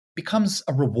becomes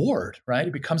a reward, right?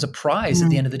 It becomes a prize at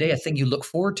the end of the day, a thing you look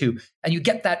forward to. And you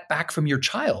get that back from your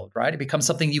child, right? It becomes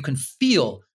something you can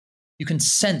feel, you can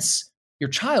sense your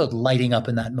child lighting up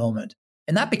in that moment.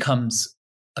 And that becomes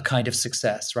a kind of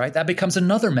success, right? That becomes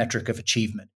another metric of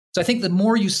achievement. So I think the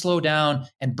more you slow down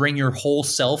and bring your whole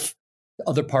self to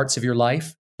other parts of your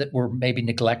life that were maybe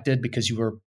neglected because you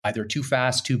were either too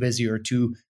fast, too busy, or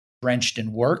too drenched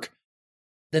in work,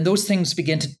 then those things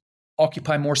begin to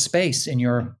occupy more space in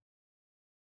your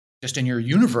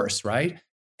universe, right?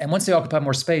 And once they occupy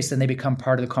more space, then they become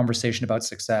part of the conversation about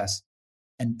success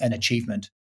and achievement.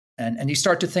 And you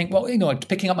start to think, well, like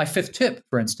picking up my fifth tip,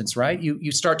 for instance, right?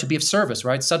 You start to be of service,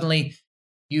 right? Suddenly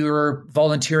you're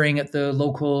volunteering at the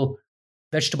local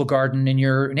vegetable garden in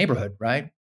your neighborhood, right?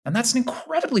 And that's an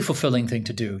incredibly fulfilling thing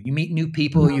to do. You meet new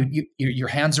people, your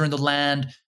hands are in the land.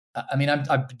 I mean,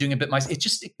 I'm doing a bit myself. It's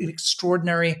just an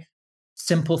extraordinary,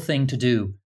 simple thing to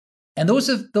do. And those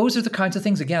are the kinds of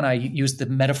things, again, I used the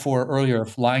metaphor earlier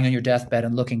of lying on your deathbed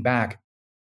and looking back.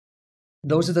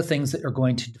 Those are the things that are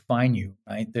going to define you,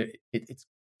 right?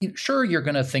 Sure, you're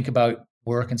going to think about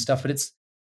work and stuff, but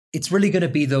it's really going to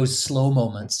be those slow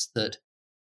moments that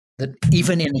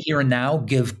even in here and now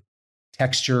give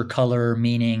texture, color,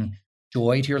 meaning,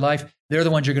 joy to your life. They're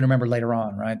the ones you're going to remember later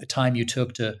on, right? The time you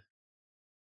took to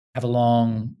have a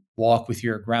long walk with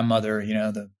your grandmother,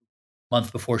 the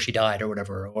month before she died or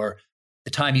whatever, or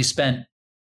the time you spent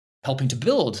helping to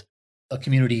build a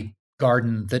community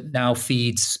garden that now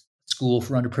feeds school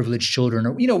for underprivileged children,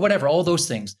 or whatever. All those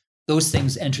things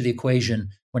enter the equation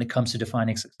when it comes to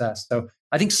defining success. So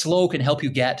I think slow can help you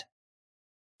get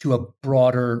to a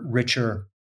broader, richer,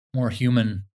 more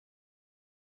human,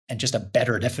 and just a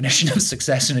better definition of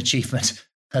success and achievement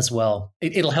as well.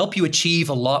 It'll help you achieve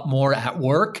a lot more at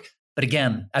work. But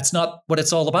again, that's not what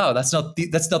it's all about. That's not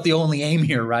the only aim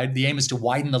here, right? The aim is to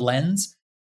widen the lens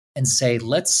and say,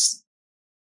 let's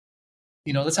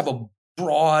have a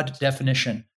broad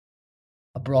definition,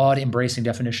 a broad embracing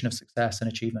definition of success and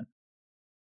achievement.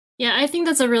 Yeah, I think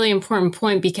that's a really important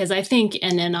point, because I think,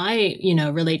 and I,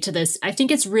 relate to this, I think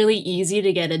it's really easy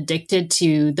to get addicted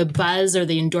to the buzz or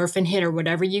the endorphin hit or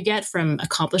whatever you get from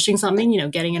accomplishing something,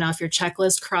 getting it off your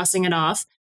checklist, crossing it off.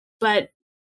 But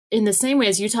in the same way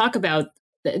as you talk about,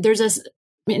 there's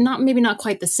maybe not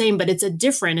quite the same, but it's a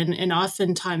different and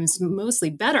oftentimes mostly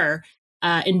better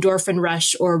endorphin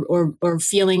rush or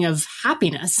feeling of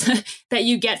happiness that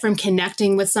you get from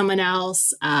connecting with someone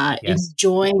else,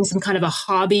 enjoying some kind of a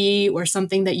hobby or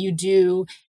something that you do.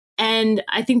 And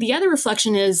I think the other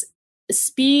reflection is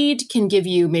speed can give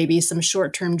you maybe some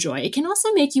short-term joy. It can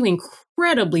also make you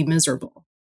incredibly miserable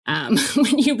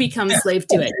when you become a slave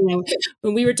to it.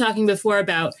 When we were talking before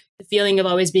about the feeling of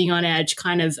always being on edge,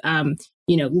 kind of,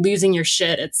 losing your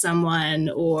shit at someone,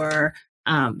 or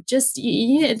the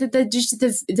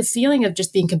feeling of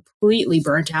just being completely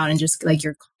burnt out and just like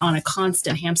you're on a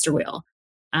constant hamster wheel.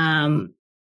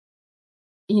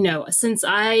 Since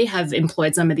I have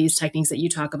employed some of these techniques that you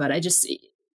talk about, it's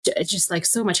just like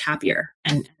so much happier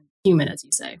and human, as you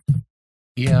say.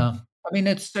 Yeah. I mean,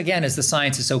 as the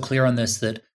science is so clear on this,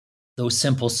 that those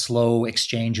simple, slow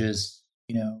exchanges,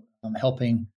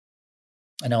 helping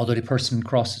an elderly person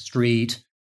cross the street,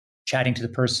 chatting to the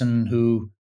person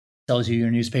who sells you your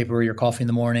newspaper or your coffee in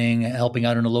the morning, helping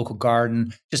out in a local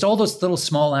garden, just all those little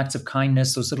small acts of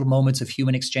kindness, those little moments of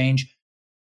human exchange,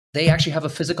 they actually have a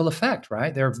physical effect,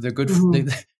 right? They're good.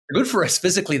 They're good for us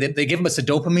physically. They give us a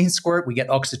dopamine squirt. We get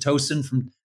oxytocin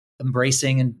from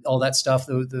embracing and all that stuff,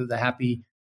 the happy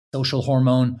social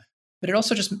hormone. But it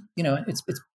also just, it's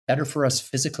better for us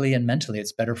physically and mentally.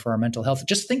 It's better for our mental health.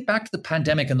 Just think back to the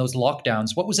pandemic and those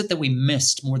lockdowns. What was it that we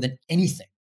missed more than anything?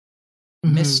 We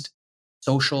missed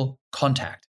social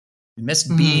contact. We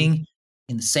missed being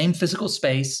in the same physical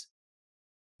space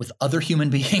with other human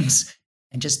beings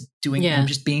and just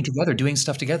just being together, doing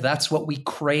stuff together. That's what we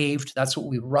craved. That's what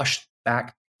we rushed back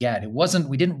to get.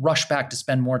 We didn't rush back to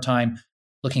spend more time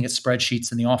looking at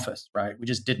spreadsheets in the office, right? We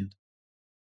just didn't.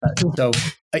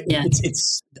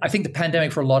 It's I think the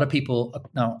pandemic for a lot of people,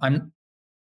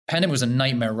 pandemic was a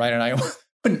nightmare, right? And I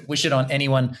wouldn't wish it on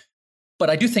anyone. But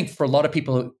I do think for a lot of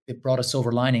people, it brought a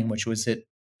silver lining, which was it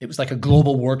was like a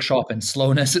global workshop in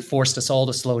slowness. It forced us all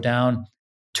to slow down,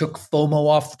 took FOMO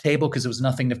off the table because there was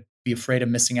nothing to be afraid of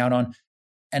missing out on.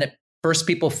 And at first,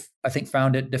 people, I think,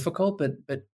 found it difficult,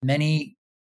 but many,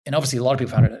 and obviously a lot of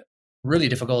people found it really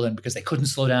difficult, and because they couldn't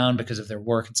slow down because of their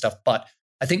work and stuff. But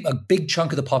I think a big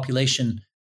chunk of the population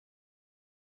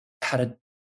had a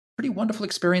pretty wonderful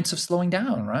experience of slowing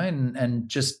down, right? And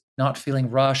just not feeling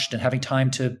rushed and having time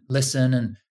to listen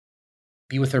and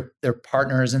be with their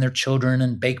partners and their children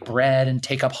and bake bread and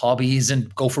take up hobbies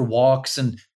and go for walks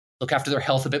and look after their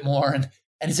health a bit more. And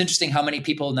it's interesting how many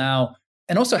people now,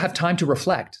 and also have time to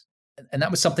reflect. And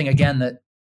that was something, again, that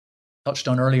I touched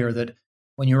on earlier, that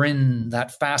when you're in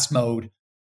that fast mode,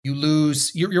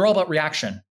 you're all about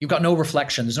reaction. You've got no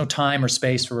reflection. There's no time or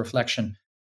space for reflection.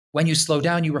 When you slow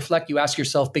down, you reflect, you ask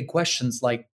yourself big questions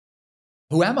like,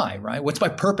 who am I, right? What's my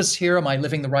purpose here? Am I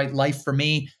living the right life for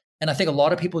me? And I think a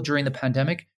lot of people during the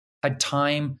pandemic had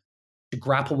time to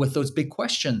grapple with those big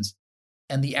questions.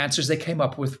 And the answers they came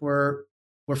up with were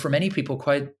for many people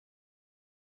quite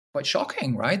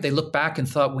shocking, right? They looked back and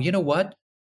thought, well, you know what?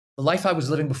 The life I was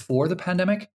living before the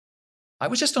pandemic, I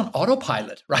was just on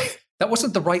autopilot, right? That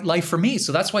wasn't the right life for me.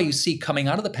 So that's why you see, coming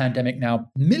out of the pandemic now,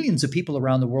 millions of people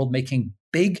around the world making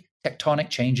big tectonic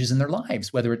changes in their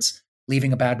lives, whether it's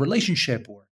leaving a bad relationship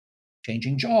or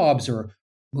changing jobs or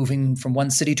moving from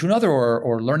one city to another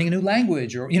or learning a new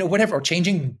language or, whatever, or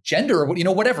changing gender or,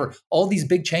 whatever. All these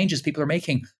big changes people are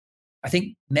making. I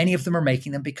think many of them are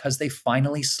making them because they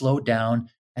finally slowed down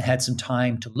and had some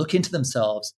time to look into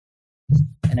themselves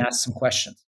and ask some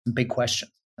questions, some big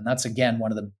questions. And that's, again,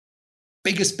 one of the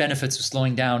biggest benefits of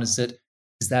slowing down is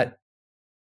that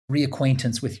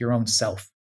reacquaintance with your own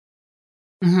self.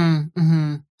 Mm-hmm,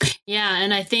 mm-hmm. Yeah.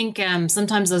 And I think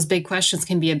sometimes those big questions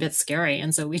can be a bit scary.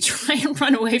 And so we try and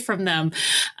run away from them.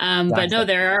 But no,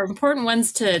 there are important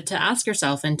ones to ask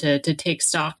yourself and to take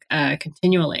stock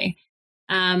continually.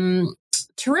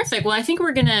 Terrific. Well, I think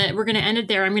we're gonna end it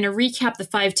there. I'm gonna recap the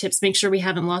 5 tips, make sure we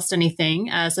haven't lost anything.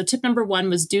 So tip number 1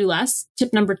 was do less.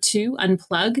 Tip number 2,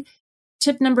 unplug.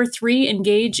 Tip number 3,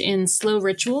 engage in slow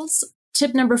rituals.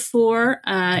 Tip number 4,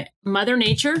 Mother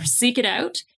Nature, seek it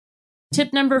out.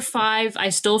 Tip number 5, I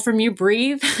stole from you,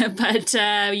 breathe, but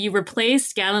you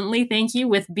replaced gallantly, thank you,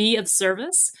 with be of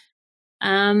service.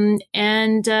 And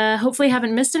hopefully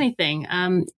haven't missed anything.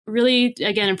 Really,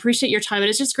 again, appreciate your time. And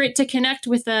it's just great to connect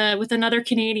with another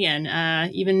Canadian,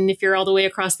 even if you're all the way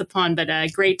across the pond.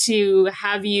 But great to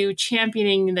have you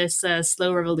championing this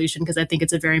slow revolution, because I think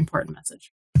it's a very important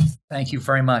message. Thank you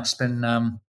very much. It's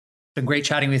been great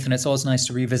chatting with you, and it's always nice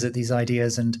to revisit these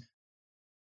ideas and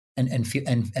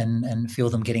feel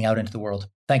them getting out into the world.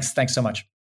 Thanks so much.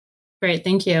 Great,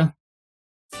 thank you.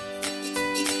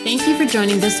 Thank you for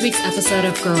joining this week's episode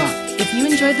of Grow Up. If you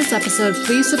enjoyed this episode,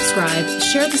 please subscribe,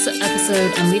 share this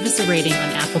episode, and leave us a rating on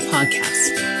Apple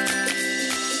Podcasts.